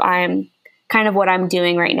like if I'm kind of what I'm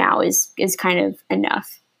doing right now is kind of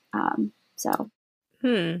enough.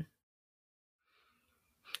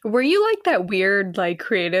 Were you like that weird, like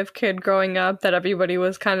creative kid growing up that everybody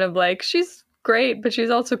was kind of like, she's great, but she's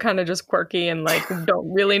also kind of just quirky and like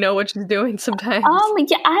don't really know what she's doing sometimes? Yeah,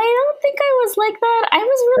 I don't think I was like that. I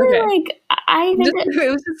was really like, I think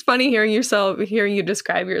it was just funny hearing you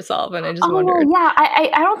describe yourself, and I just wondered. Yeah, I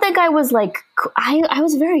don't think I was like, I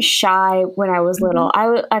was very shy when I was little.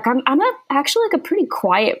 I'm actually like a pretty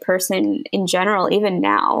quiet person in general, even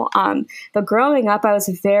now. But growing up, I was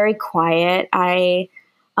very quiet.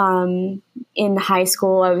 In high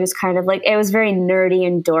school, I was kind of like, it was very nerdy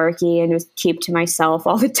and dorky and just keep to myself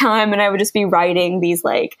all the time. And I would just be writing these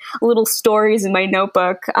like little stories in my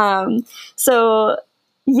notebook. So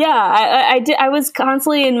yeah, I was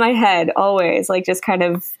constantly in my head always, like just kind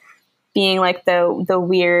of being like the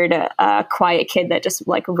weird, quiet kid that just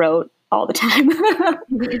like wrote all the time.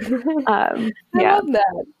 I love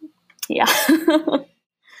that. Yeah.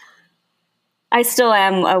 I still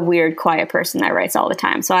am a weird, quiet person that writes all the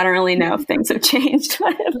time, so I don't really know if things have changed.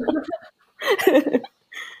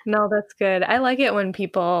 No, that's good. I like it when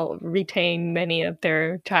people retain many of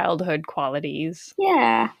their childhood qualities.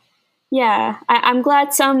 Yeah. I'm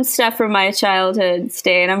glad some stuff from my childhood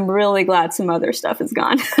stayed, and I'm really glad some other stuff is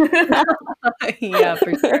gone. Yeah,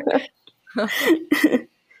 for sure.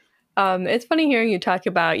 It's funny hearing you talk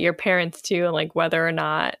about your parents too, and like whether or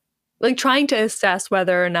not, like trying to assess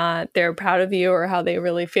whether or not they're proud of you or how they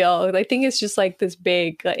really feel. I think it's just like this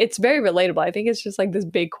big, it's very relatable. I think it's just like this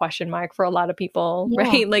big question mark for a lot of people,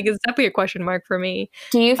 right? Like it's definitely a question mark for me.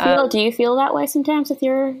 Do you feel that way sometimes with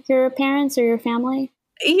your parents or your family?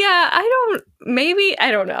 Yeah, I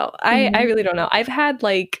don't know. I really don't know. I've had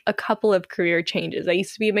like a couple of career changes. I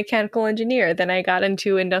used to be a mechanical engineer. Then I got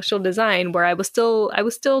into industrial design where I was still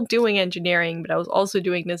doing engineering, but I was also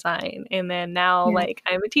doing design. And then now like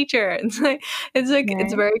I'm a teacher. And it's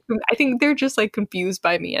very, I think they're just like confused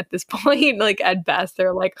by me at this point. Like at best,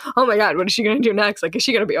 they're like, oh my God, what is she going to do next? Like, is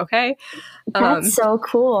she going to be okay? That's so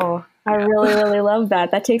cool. I really, really love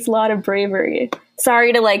that. That takes a lot of bravery.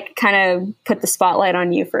 sorry to like kind of put the spotlight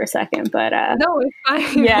on you for a second, but no, it's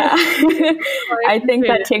fine. Yeah. I think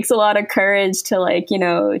that takes a lot of courage to like, you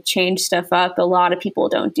know, change stuff up. A lot of people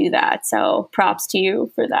don't do that. So props to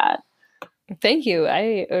you for that. Thank you.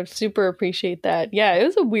 I super appreciate that. Yeah, it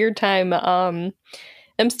was a weird time.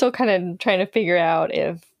 I'm still kind of trying to figure out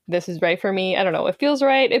if this is right for me. I don't know. It feels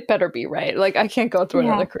right. It better be right. Like, I can't go through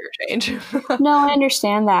another career change. No, I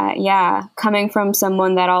understand that. Yeah. Coming from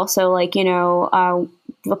someone that also, like, you know,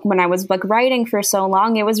 look, when I was like writing for so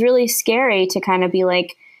long, it was really scary to kind of be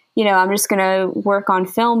like, you know, I'm just going to work on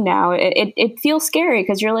film now. It feels scary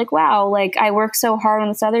because you're like, wow, like I worked so hard on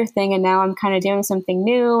this other thing and now I'm kind of doing something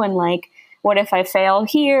new. And like, what if I fail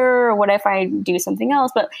here? Or what if I do something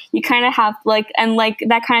else? But you kind of have like, and like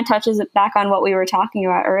that kind of touches it back on what we were talking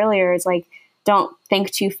about earlier. It's like, don't think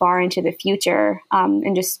too far into the future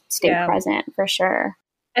and just stay present for sure.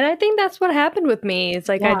 And I think that's what happened with me. It's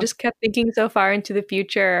like I just kept thinking so far into the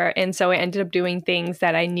future. And so I ended up doing things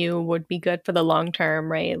that I knew would be good for the long term,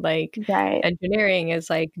 right? Like engineering is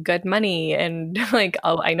like good money and like,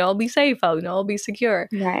 I know I'll be safe. I know I'll be secure.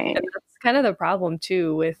 Right. And that's kind of the problem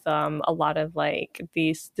too with a lot of like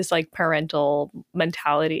this like parental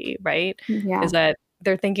mentality, right? Yeah. Is that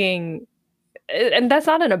they're thinking, and that's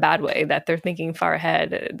not in a bad way that they're thinking far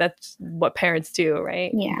ahead. That's what parents do,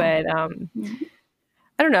 right? Yeah. But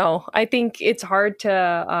I don't know. I think it's hard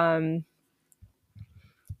to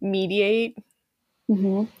mediate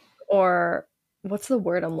or what's the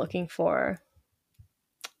word I'm looking for?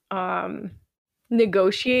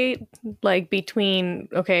 Negotiate like between,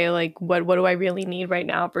 okay, like what do I really need right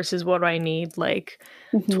now versus what do I need like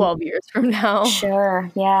 12 years from now?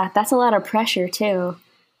 Sure. Yeah. That's a lot of pressure too.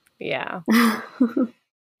 Yeah.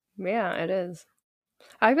 Yeah, it is.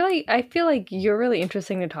 I feel like you're really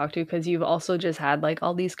interesting to talk to because you've also just had like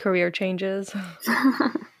all these career changes.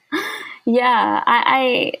 Yeah,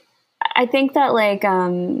 I think that like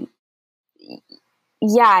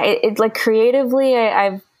it like creatively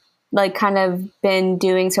I've like kind of been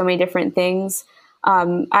doing so many different things.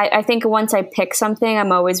 I think once I pick something,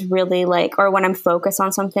 I'm always really like, or when I'm focused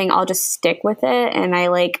on something, I'll just stick with it, and I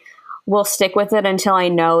like will stick with it until I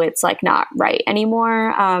know it's like not right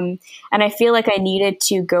anymore. And I feel like I needed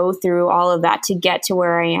to go through all of that to get to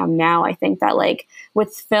where I am now. I think that like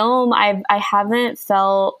with film, I haven't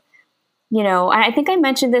felt, you know, I think I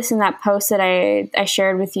mentioned this in that post that I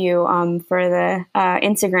shared with you for the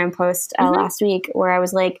Instagram post last week, where I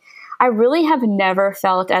was like, I really have never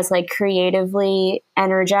felt as like creatively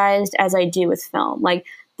energized as I do with film. Like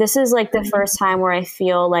this is like the first time where I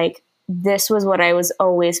feel like this was what I was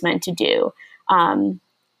always meant to do. And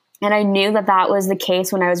I knew that that was the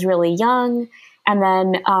case when I was really young. And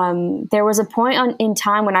then there was a point in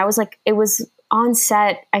time when I was like, it was on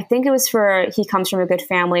set. I think it was for He Comes From a Good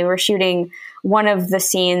Family. We were shooting one of the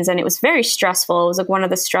scenes and it was very stressful. It was like one of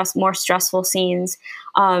the more stressful scenes.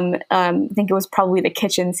 I think it was probably the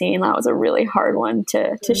kitchen scene. That was a really hard one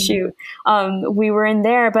to shoot. We were in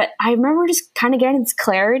there, but I remember just kind of getting this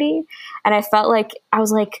clarity. And I felt like, I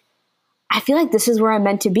was like, I feel like this is where I'm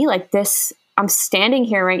meant to be. Like this, I'm standing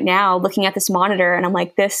here right now looking at this monitor and I'm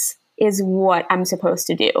like, this is what I'm supposed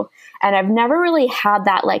to do. And I've never really had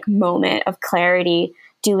that like moment of clarity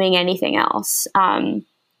doing anything else. And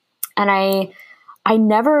I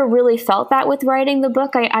never really felt that with writing the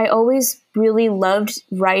book. I always really loved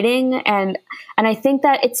writing. And I think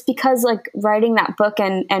that it's because like writing that book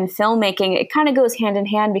and filmmaking, it kind of goes hand in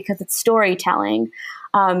hand because it's storytelling.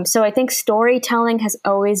 So I think storytelling has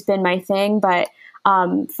always been my thing, but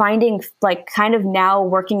finding like kind of now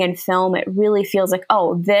working in film, it really feels like,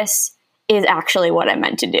 oh, this is actually what I'm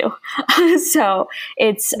meant to do. So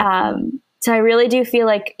it's, so I really do feel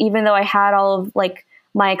like even though I had all of like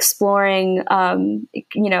my exploring,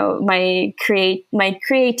 you know, my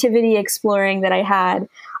creativity exploring that I had,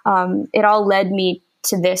 it all led me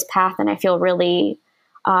to this path. And I feel really,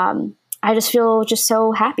 I just feel just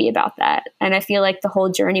so happy about that. And I feel like the whole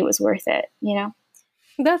journey was worth it, you know?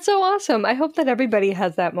 That's so awesome. I hope that everybody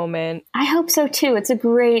has that moment. I hope so too. It's a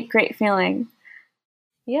great, great feeling.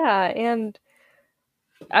 Yeah. And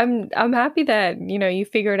I'm happy that, you know, you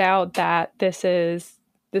figured out that this is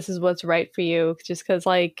what's right for you. Just because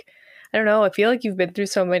like, I don't know, I feel like you've been through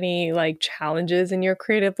so many like challenges in your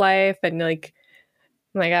creative life and like,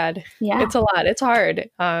 oh my God, it's a lot. It's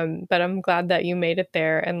hard. But I'm glad that you made it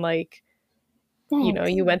there and like, Thanks. You know,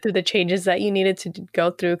 you went through the changes that you needed to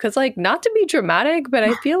go through. Cause like, not to be dramatic, but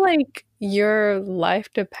I feel like your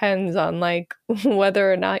life depends on like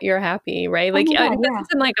whether or not you're happy, right? Like, God,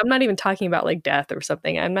 isn't like, I'm not even talking about like death or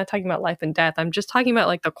something. I'm not talking about life and death. I'm just talking about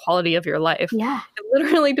like the quality of your life. Yeah. It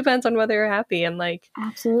literally depends on whether you're happy and like.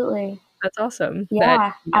 Absolutely. That's awesome.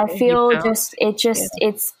 Yeah, I you feel found-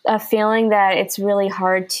 it's a feeling that it's really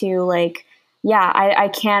hard to like, yeah, I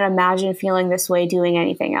can't imagine feeling this way doing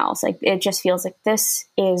anything else. Like, it just feels like this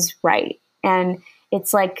is right. And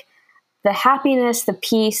it's like the happiness, the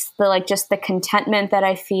peace, the like just the contentment that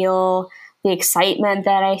I feel, the excitement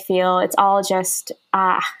that I feel, it's all just,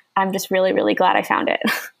 I'm just really, really glad I found it.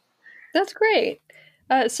 That's great.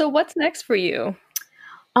 So what's next for you?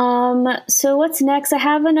 So what's next? I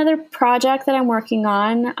have another project that I'm working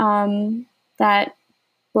on that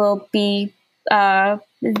will be a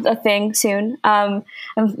thing soon. I'm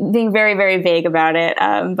being very, very vague about it,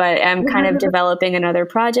 but I'm kind of developing another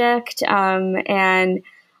project. And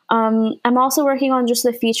I'm also working on just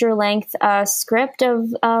the feature length script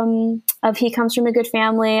of He Comes From a Good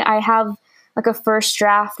Family. I have like a first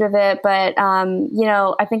draft of it, but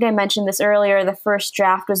I think I mentioned this earlier. The first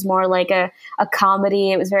draft was more like a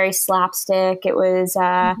comedy. It was very slapstick. It was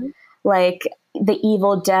like The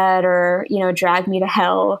Evil Dead or Drag Me to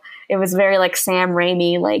Hell. It was very like Sam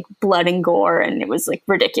Raimi, like blood and gore, and it was like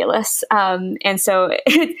ridiculous. And so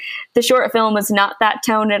the short film was not that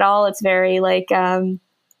tone at all. It's very like very,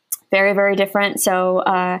 very different. So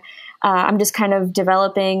I'm just kind of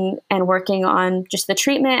developing and working on just the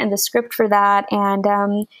treatment and the script for that.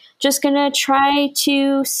 And just going to try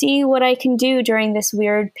to see what I can do during this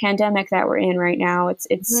weird pandemic that we're in right now. It's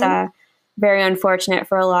very unfortunate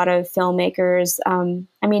for a lot of filmmakers. I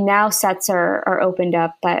mean, now sets are opened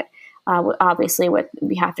up, but obviously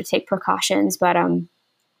we have to take precautions. But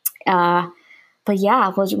yeah,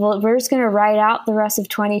 we're just going to ride out the rest of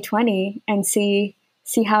 2020 and see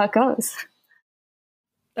how it goes.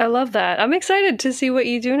 I love that. I'm excited to see what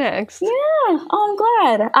you do next. Yeah. Oh, I'm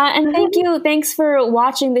glad. And thank you. Thanks for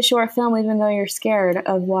watching the short film, even though you're scared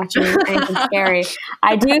of watching anything scary.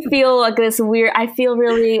 I do feel like this weird. I feel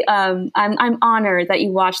really. I'm honored that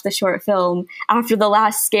you watched the short film after the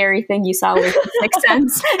last scary thing you saw with Sixth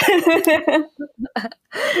Sense.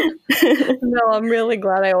 No, I'm really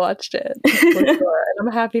glad I watched it. For sure. And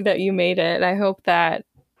I'm happy that you made it. I hope that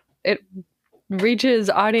it reaches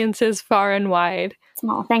audiences far and wide.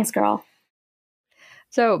 Oh, thanks, girl.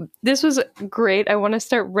 So this was great. I want to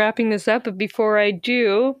start wrapping this up, but before I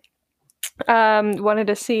do, wanted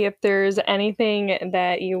to see if there's anything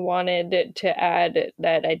that you wanted to add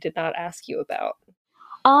that I did not ask you about.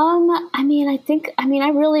 I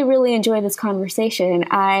really, really enjoyed this conversation.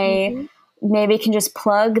 I maybe can just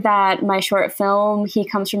plug that my short film, He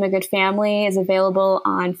Comes From a Good Family, is available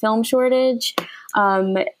on Film Shortage.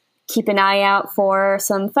 Keep an eye out for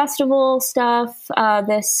some festival stuff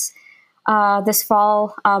this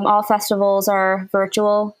fall. All festivals are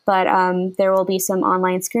virtual, but there will be some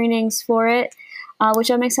online screenings for it, which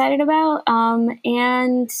I'm excited about.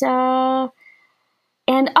 And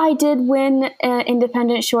I did win an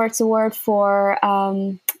Independent Shorts Award for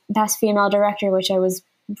Best Female Director, which I was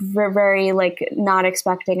very like not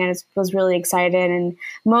expecting, and was really excited. And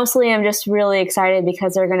mostly I'm just really excited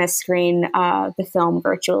because they're going to screen the film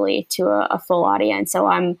virtually to a full audience. So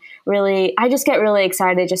I just get really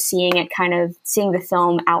excited just seeing the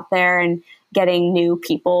film out there and getting new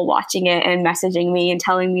people watching it and messaging me and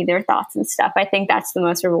telling me their thoughts and stuff. I think that's the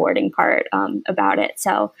most rewarding part about it.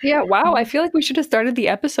 So yeah, wow, I feel like we should have started the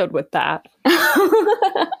episode with that.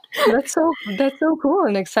 That's so cool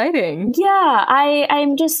and exciting. Yeah,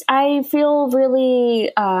 I feel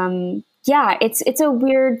really it's a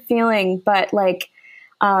weird feeling, but like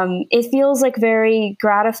it feels like very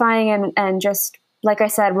gratifying and just like I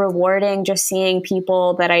said, rewarding, just seeing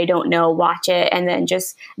people that I don't know watch it and then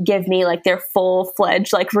just give me like their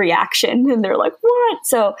full-fledged like reaction, and they're like, what?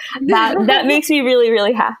 So that makes me really,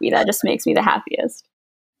 really happy. That just makes me the happiest.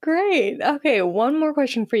 Great. Okay, one more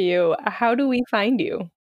question for you. How do we find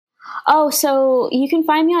you? Oh, so you can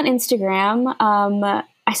find me on Instagram.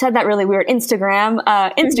 I said that really weird. Instagram.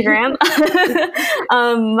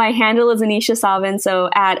 My handle is Anisha Savan,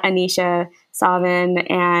 so at Anisha Savan,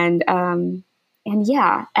 and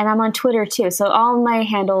yeah, and I'm on Twitter too. So all my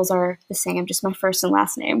handles are the same, just my first and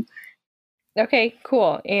last name. Okay,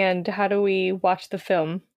 cool. And how do we watch the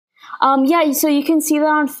film? Yeah, so you can see that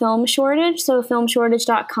on Film Shortage. So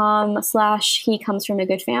filmshortage.com/He Comes From a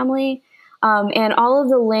Good Family. And all of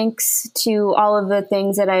the links to all of the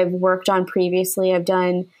things that I've worked on previously. I've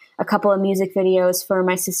done a couple of music videos for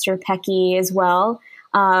my sister Pecky as well.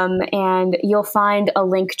 And you'll find a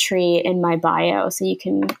link tree in my bio, so you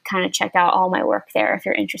can kind of check out all my work there if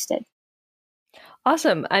you're interested.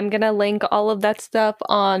 Awesome. I'm going to link all of that stuff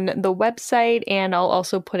on the website, and I'll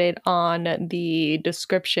also put it on the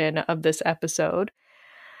description of this episode.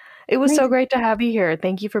 It was so great to have you here.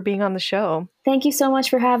 Thank you for being on the show. Thank you so much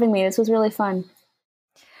for having me. This was really fun.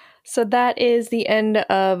 So that is the end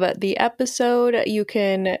of the episode. You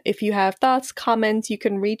can, if you have thoughts, comments, you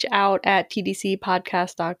can reach out at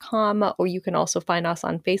tdcpodcast.com, or you can also find us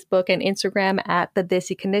on Facebook and Instagram at The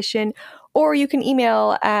Desi Condition, or you can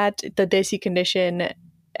email at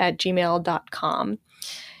thedesicondition@gmail.com.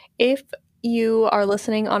 If you are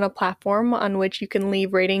listening on a platform on which you can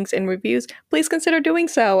leave ratings and reviews, please consider doing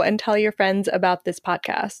so and tell your friends about this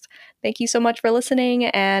podcast. Thank you so much for listening,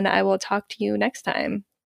 and I will talk to you next time.